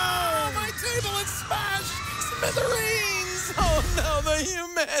 no! Oh, my table is smashed! Smithereens! Oh, no, the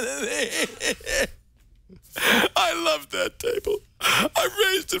humanity! I love that table. I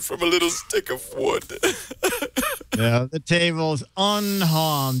raised it from a little stick of wood. Yeah, the table's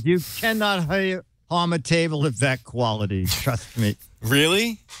unharmed. You cannot harm a table of that quality. Trust me.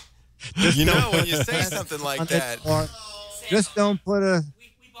 Really? You know, when you say something like that. Just don't put a...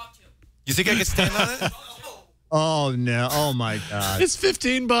 You think I could stand on it? Oh, no. Oh, my God. It's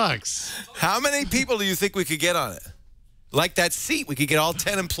 $15. How many people do you think we could get on it? Like that seat, we could get all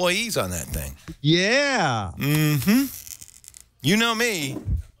 10 employees on that thing. Yeah. Mm-hmm. You know me.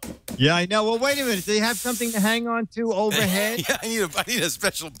 Yeah, I know. Well, wait a minute. Do you have something to hang on to overhead? Yeah, I need a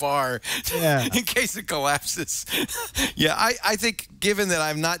special bar in case it collapses. Yeah, I think given that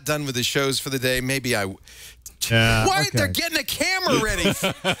I'm not done with the shows for the day, maybe I... Yeah, Why? They're getting a camera ready.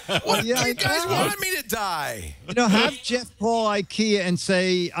 What? Yeah, You guys want me to die? Have Jeff call IKEA and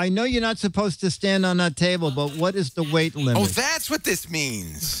say, I know you're not supposed to stand on that table, but what is the weight limit? Oh, that's what this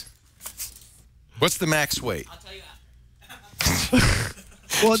means. What's the max weight? I'll tell you that.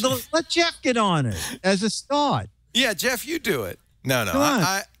 Well, let Jeff get on it as a start. Yeah, Jeff, you do it. No,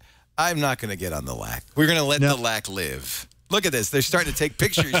 I'm not going to get on the Lack. We're going to let the Lack live. Look at this. They're starting to take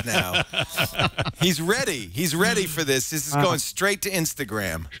pictures now. He's ready. He's ready for this. This is going straight to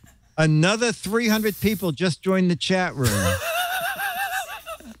Instagram. Another 300 people just joined the chat room.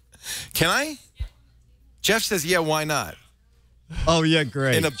 Can I? Jeff says, yeah, why not? Oh, yeah,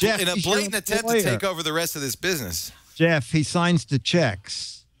 great. In a Jeff, blatant attempt to take over the rest of this business. Jeff, he signs the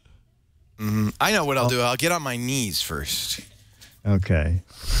checks. I know what I'll do. I'll get on my knees first. Okay.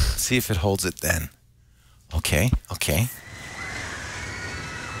 See if it holds it then. Okay. Okay.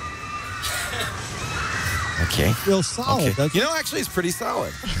 Feels solid. Okay. You know, actually, it's pretty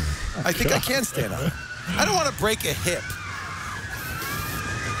solid. I think I can stand on it. I don't want to break a hip.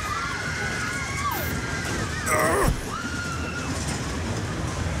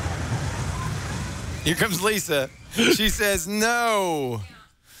 Here comes Lisa. She says, no.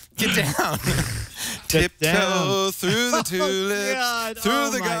 Get down. Tiptoe through the tulips, through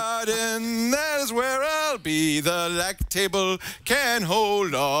the garden. That is where I'll be. The Lack table can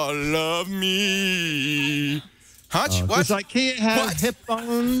hold all of me. Hutch, what? Does IKEA have hip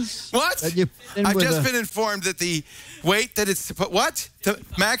bones? What? I've just been informed that the weight that it's what? The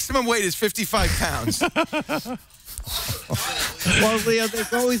maximum weight is 55 pounds. Well, Leo,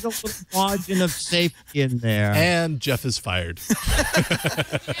 there's always a little margin of safety in there. And Jeff is fired.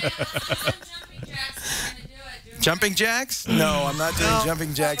 Jumping jacks? No, I'm not doing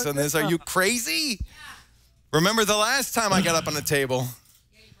jumping jacks on this. Are you crazy? Remember the last time I got up on the table?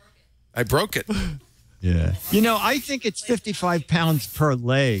 I broke it. Yeah. You know, I think it's 55 pounds per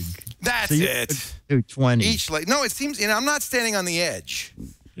leg. That's it. 220. Each leg. No, it seems, I'm not standing on the edge.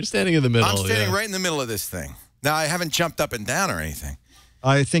 You're standing in the middle. I'm standing right in the middle of this thing. Now, I haven't jumped up and down or anything.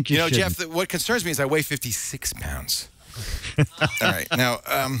 I think you should. Jeff, what concerns me is I weigh 56 pounds. All right. Now,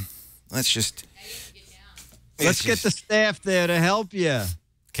 let's just... Let's get the staff there to help you.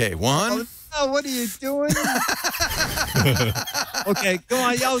 Okay, one. Oh, what are you doing? Okay, go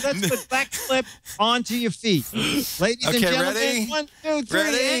on. Yo, that's the backflip onto your feet. Ladies and gentlemen, ready? 1, 2, 3.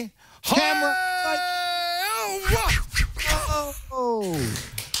 Ready? Camera. Oh.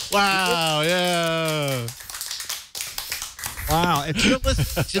 Wow, yeah. Wow, if you're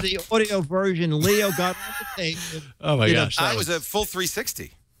listening to the audio version, Leo got on the table. Oh, my gosh. That was a full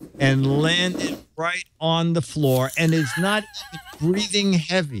 360. And landed right on the floor and is not even breathing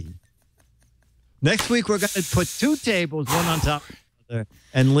heavy. Next week, we're going to put 2 tables, one on top of the other,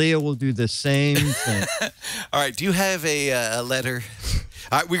 and Leo will do the same thing. All right, do you have a letter?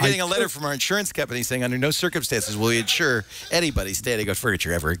 We're getting a letter from our insurance company saying under no circumstances will we insure anybody standing on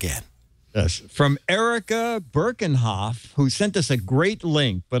furniture ever again. Yes, from Erica Birkenhoff, who sent us a great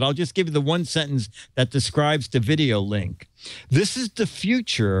link, but I'll just give you the one sentence that describes the video link. This is the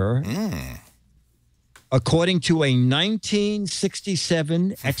future, according to a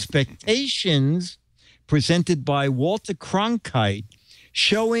 1967 expectations presented by Walter Cronkite,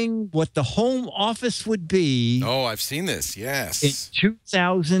 showing what the home office would be. Oh, I've seen this. Yes. In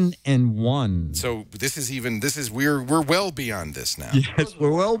 2001. So we're well beyond this now. Yes,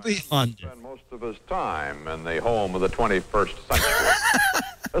 we're well beyond it. Most of his time in the home of the 21st century.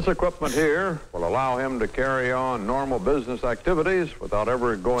 This equipment here will allow him to carry on normal business activities without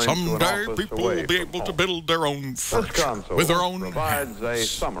ever going to an office people away will be able to build their own furniture this console with their own provides hands. a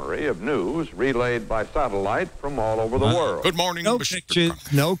summary of news relayed by satellite from all over the world. Good morning, No Mr. pictures,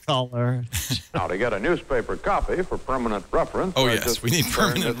 no color. Now, to get a newspaper copy for permanent reference... Oh, I yes, just we need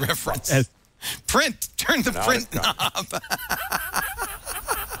turn permanent this reference. Print. Turn the print knob.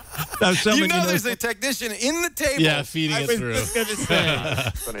 You know there's a technician in the table. Yeah, feeding it through.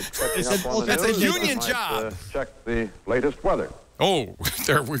 That's a union job. Check the latest weather. Oh,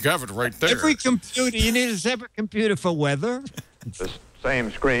 there we have it right there. Every computer, you need a separate computer for weather. This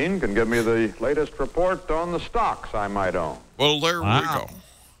same screen can give me the latest report on the stocks I might own. Well, there we go.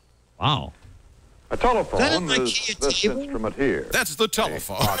 Wow. A telephone Is that an is IKEA this table? instrument here. That's the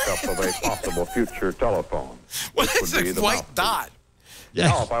telephone. A mock-up of a possible future telephone. What This is would be a the white mouthpiece. dot?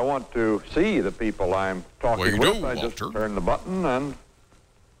 Now, if I want to see the people I'm talking Where you with, go, I just Walter? turn the button and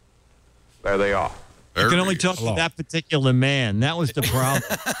there they are. You can only talk to that particular man. That was the problem.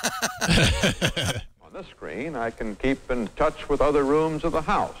 On this screen, I can keep in touch with other rooms of the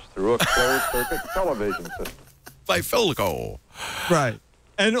house through a closed-circuit television system. By Philco. Right.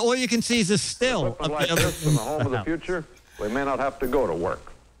 And all you can see is a still of Something like the other this in the home of the future, we may not have to go to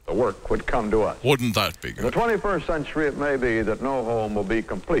work. The work would come to us. Wouldn't that be In the good? 21st century, it may be that no home will be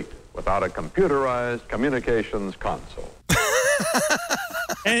complete without a computerized communications console.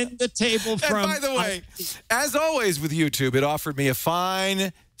 And the table from... And by the way, as always with YouTube, it offered me a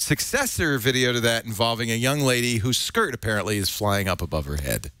fine successor video to that involving a young lady whose skirt apparently is flying up above her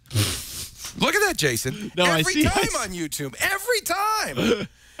head. Look at that, Jason. No, Every time on YouTube. Every time.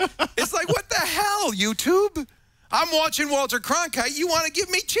 It's like, what the hell, YouTube? I'm watching Walter Cronkite. You want to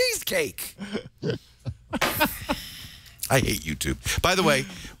give me cheesecake. I hate YouTube. By the way,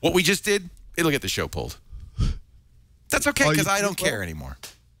 what we just did, it'll get the show pulled. That's okay, because I don't care anymore.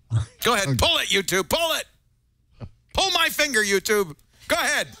 Go ahead. Pull it, YouTube. Pull it. Pull my finger, YouTube. Go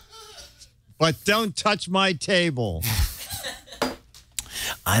ahead. But don't touch my table.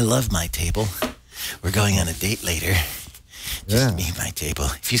 I love my table. We're going on a date later. Just me and my table.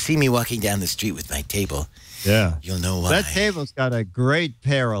 If you see me walking down the street with my table, you'll know why. That table's got a great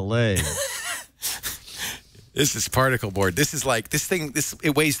pair of legs. This is particle board. This is like, this thing,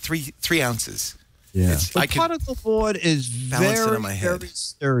 it weighs three ounces. Yeah. It's, The particle board is balance it very, on my head. very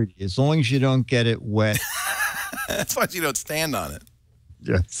sturdy, as long as you don't get it wet. That's why you don't stand on it.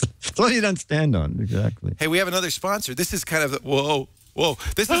 Yes. As long as you don't stand on it, exactly. Hey, we have another sponsor. This is kind of, whoa.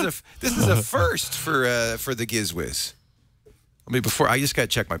 This is a first for the Giz Wiz. I mean, before, I just got to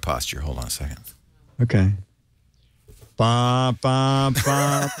check my posture. Hold on a second. Okay. Ba, ba,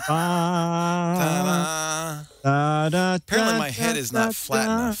 ba, ba. Da, da, Apparently da, my head is not flat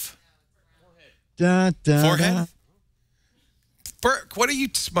enough. Da, da, Forehead? da. Burke, what are you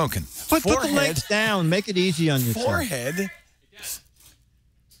smoking? Put the legs down. Make it easy on yourself. Forehead?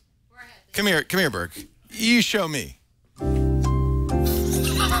 Come here, Burke. You show me.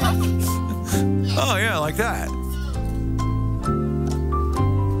 Oh, yeah, like that.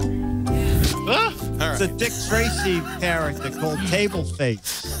 It's a Dick Tracy character called Table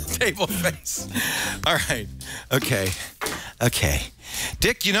Face. Table Face. All right. Okay.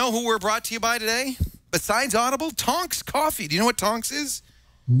 Dick, you know who we're brought to you by today? Besides Audible, Tonks Coffee. Do you know what Tonks is?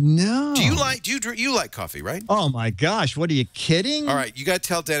 No. Do you like coffee, right? Oh my gosh, what are you kidding? All right, you got to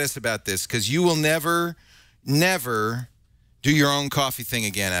tell Dennis about this because you will never do your own coffee thing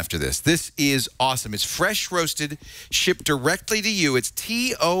again after this. This is awesome. It's fresh roasted, shipped directly to you. It's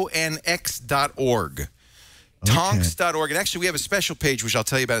tonx.org. Tonks.org. And actually, we have a special page, which I'll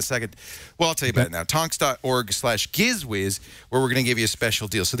tell you about in a second. Well, I'll tell you about it now. Tonks.org/GizWiz, where we're going to give you a special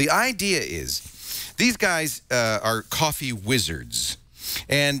deal. So the idea is, these guys are coffee wizards.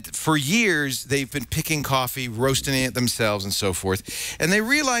 And for years, they've been picking coffee, roasting it themselves, and so forth. And they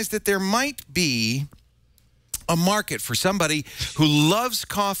realized that there might be a market for somebody who loves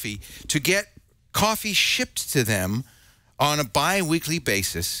coffee to get coffee shipped to them on a bi-weekly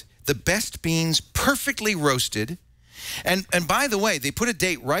basis, the best beans perfectly roasted. And by the way, they put a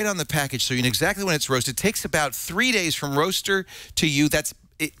date right on the package so you know exactly when it's roasted. It takes about 3 days from roaster to you.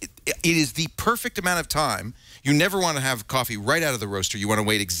 It is the perfect amount of time. You never want to have coffee right out of the roaster. You want to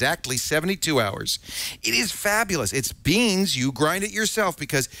wait exactly 72 hours. It is fabulous. It's beans. You grind it yourself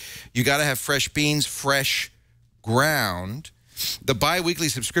because you got to have fresh beans, fresh ground. The bi-weekly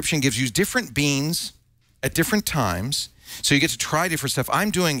subscription gives you different beans at different times, so you get to try different stuff.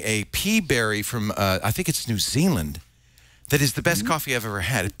 I'm doing a pea berry from, I think it's New Zealand, that is the best coffee I've ever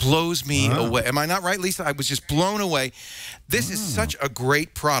had. It blows me away. Am I not right, Lisa? I was just blown away. This is such a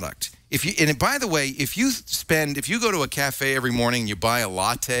great product. And by the way, if you go to a cafe every morning and you buy a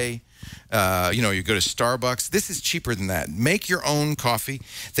latte, you go to Starbucks, this is cheaper than that. Make your own coffee.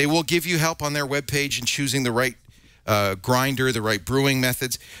 They will give you help on their webpage in choosing the right grinder, the right brewing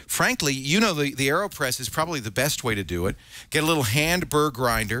methods. Frankly, the AeroPress is probably the best way to do it. Get a little hand burr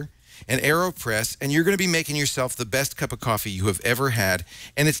grinder, an AeroPress, and you're going to be making yourself the best cup of coffee you have ever had.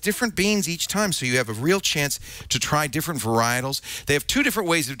 And it's different beans each time, so you have a real chance to try different varietals. They have 2 different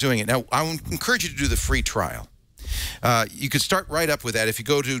ways of doing it. Now, I would encourage you to do the free trial. You could start right up with that. If you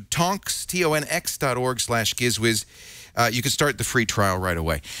go to tonx.org/GizWiz, you can start the free trial right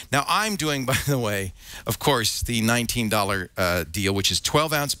away. Now, I'm doing, by the way, of course, the $19 deal, which is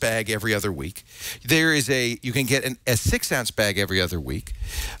 12-ounce bag every other week. You can get a 6-ounce bag every other week.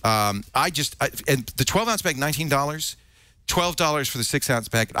 And the 12-ounce bag, $19, $12 for the 6-ounce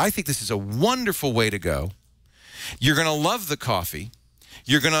bag. I think this is a wonderful way to go. You're going to love the coffee.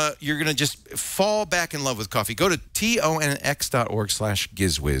 You're gonna just fall back in love with coffee. Go to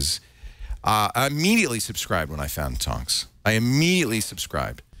tonx.org/GizWiz. I immediately subscribed when I found Tonks. I immediately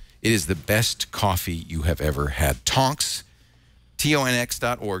subscribed. It is the best coffee you have ever had. Tonks,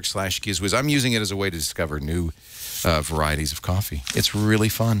 tonx.org/GizWiz. I'm using it as a way to discover new varieties of coffee. It's really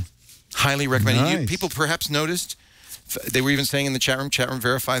fun. Highly recommended. Nice. People perhaps noticed, they were even saying in the chat room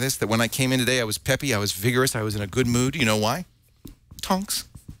verify this, that when I came in today, I was peppy, I was vigorous, I was in a good mood. You know why? Tonks.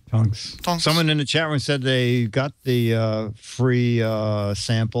 Tonks. Someone in the chat room said they got the free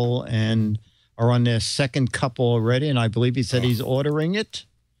sample and are on their second cup already, and I believe he said he's ordering it.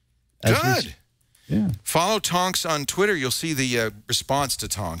 Good. Yeah. Follow Tonks on Twitter. You'll see the response to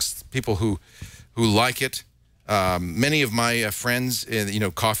Tonks. People who like it. Many of my friends,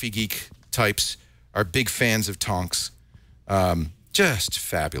 coffee geek types, are big fans of Tonks. Just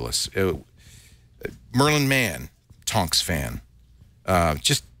fabulous. Merlin Mann, Tonks fan.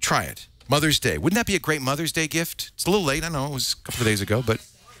 Just try it. Mother's Day. Wouldn't that be a great Mother's Day gift? It's a little late. I know it was a couple of days ago, but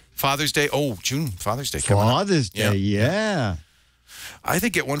Father's Day. Oh, June, Father's Day. Father's Day, yeah. I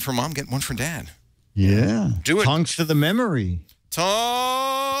think get one for Mom, get one for Dad. Yeah. Do it. Tonks for the memory.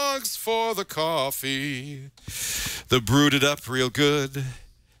 Tonks for the coffee. The brewed it up real good.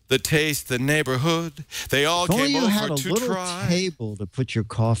 The taste, the neighborhood. They all came over to try. You had a little table to put your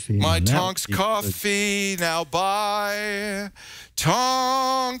coffee in. My Tonks coffee, now buy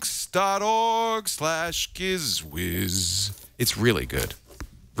tonks.org/GizWiz. It's really good.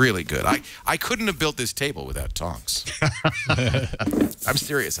 Really good. I couldn't have built this table without Tonks. I'm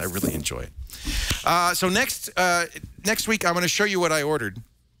serious. I really enjoy it. So next week, I'm going to show you what I ordered.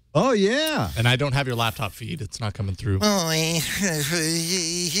 Oh, yeah. And I don't have your laptop feed. It's not coming through.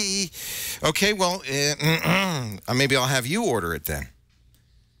 Okay, well, maybe I'll have you order it then.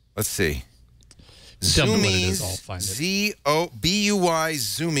 Let's see. Zoomies, Z-O-B-U-Y,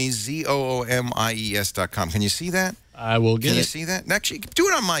 Zoomies, ZOOMIES.com. Can you see that? I will get it. Can you see that? Actually, do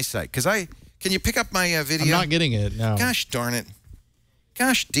it on my site, because can you pick up my video? I'm not getting it, no. Gosh darn it.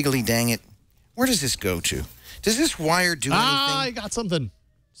 Gosh diggly dang it. Where does this go to? Does this wire do anything? I got something.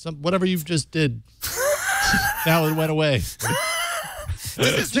 Whatever you just did. Now it went away.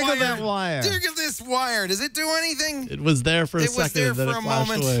 Jiggle that wire. Jiggle this wire. Does it do anything? It was there for a second, and then it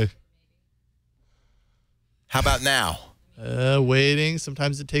flashed away. How about now? Waiting.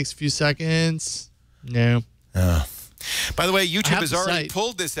 Sometimes it takes a few seconds. No. By the way, YouTube has already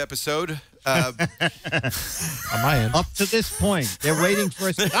pulled this episode. On my end. Up to this point. They're waiting for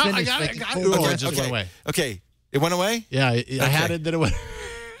us to finish. I got it. It just went away. Okay. It went away? Yeah, I had it, then it went.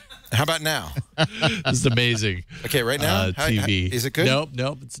 How about now? This is amazing. Okay, right now? TV. Is it good?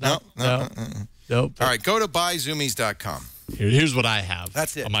 Nope, it's not. Nope. All right, go to buyzoomies.com. Here's what I have.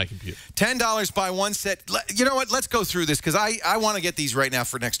 That's it. On my computer. $10, buy one set. You know what? Let's go through this, because I want to get these right now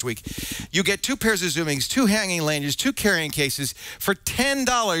for next week. You get 2 pairs of Zoomings, 2 hanging lanyards, 2 carrying cases for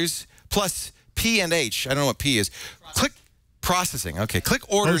 $10 plus P and H. I don't know what P is. Click processing. Okay, click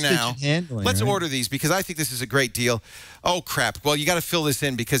order now. Let's order these, because I think this is a great deal. Oh, crap. Well, you got to fill this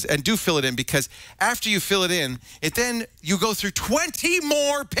in, and do fill it in, because after you fill it in, then you go through 20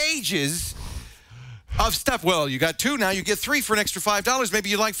 more pages of stuff. Well, you got 2 now. You get 3 for an extra $5. Maybe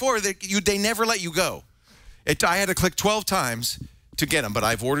you like 4. They never let you go. I had to click 12 times to get them, but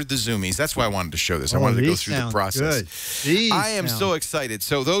I've ordered the Zoomies. That's why I wanted to show this. I wanted to go through the process. I am so excited.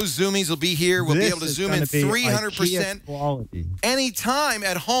 So those Zoomies will be here. We'll be able to zoom in 300% anytime,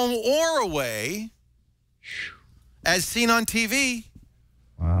 at home or away, as seen on TV.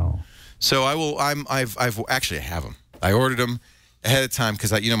 Wow. So I've actually have them. I ordered them ahead of time,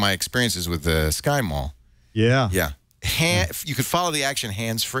 because my experiences with the Sky Mall. Yeah. Yeah. You could follow the action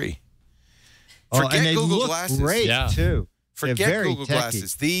hands-free. Forget and they Google look Glasses. Great, too. Forget Google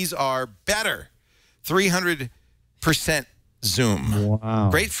Glasses. These are better. 300% zoom. Wow.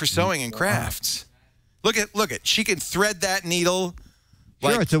 Great for sewing and crafts. Look at. She can thread that needle.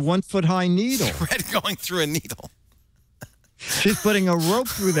 Sure, it's a 1-foot-high needle. Thread going through a needle. She's putting a rope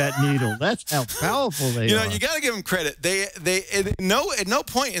through that needle. That's how powerful they are. You got to give them credit. At no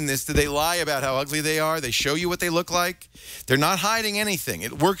point in this do they lie about how ugly they are. They show you what they look like. They're not hiding anything.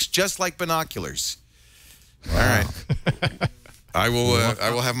 It works just like binoculars. All right. I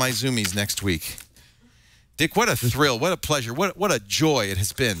will have my Zoomies next week. Dick, what a thrill, what a pleasure, what a joy it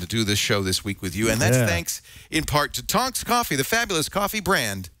has been to do this show this week with you. And that's thanks in part to Tonks Coffee, the fabulous coffee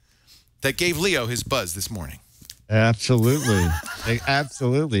brand that gave Leo his buzz this morning. Absolutely.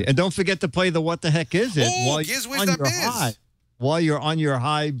 Absolutely. And don't forget to play the What the Heck Is It while GizWiz.Biz. While you're on your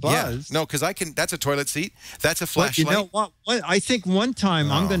high buzz. Yeah. No, because that's a toilet seat. That's a flashlight. But you know what? I think one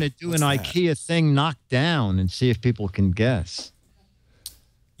time I'm going to do an IKEA thing knocked down and see if people can guess.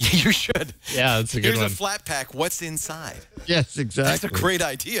 You should. Yeah, that's a good one. Here's a flat pack. What's inside? Yes, exactly. That's a great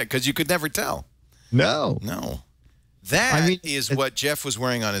idea because you could never tell. No. That is what Jeff was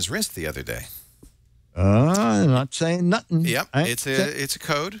wearing on his wrist the other day. I'm not saying nothing. Yep. It's a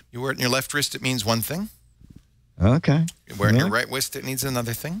code. You wear it in your left wrist, it means one thing. Okay. You wear it in your right wrist, it means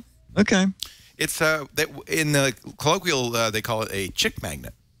another thing. Okay. It's in the colloquial, they call it a chick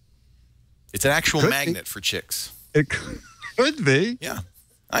magnet. It's an actual magnet for chicks. It could be. Yeah.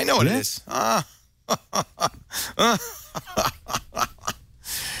 I know what it is.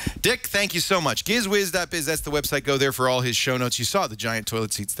 Dick, thank you so much. GizWiz.Biz, that's the website. Go there for all his show notes. You saw the giant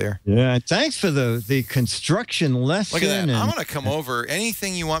toilet seats there. Yeah, thanks for the construction lesson. Look at that. I'm going to come over.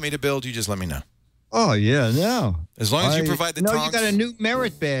 Anything you want me to build, you just let me know. Oh, yeah, no. As long as you provide the tongs. You got a new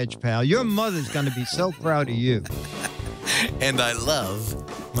merit badge, pal. Your mother's going to be so proud of you. And I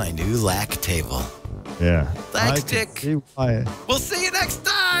love my new Lack table. Yeah. Thanks, Dick. We'll see you next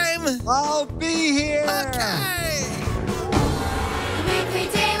time. I'll be here. Okay.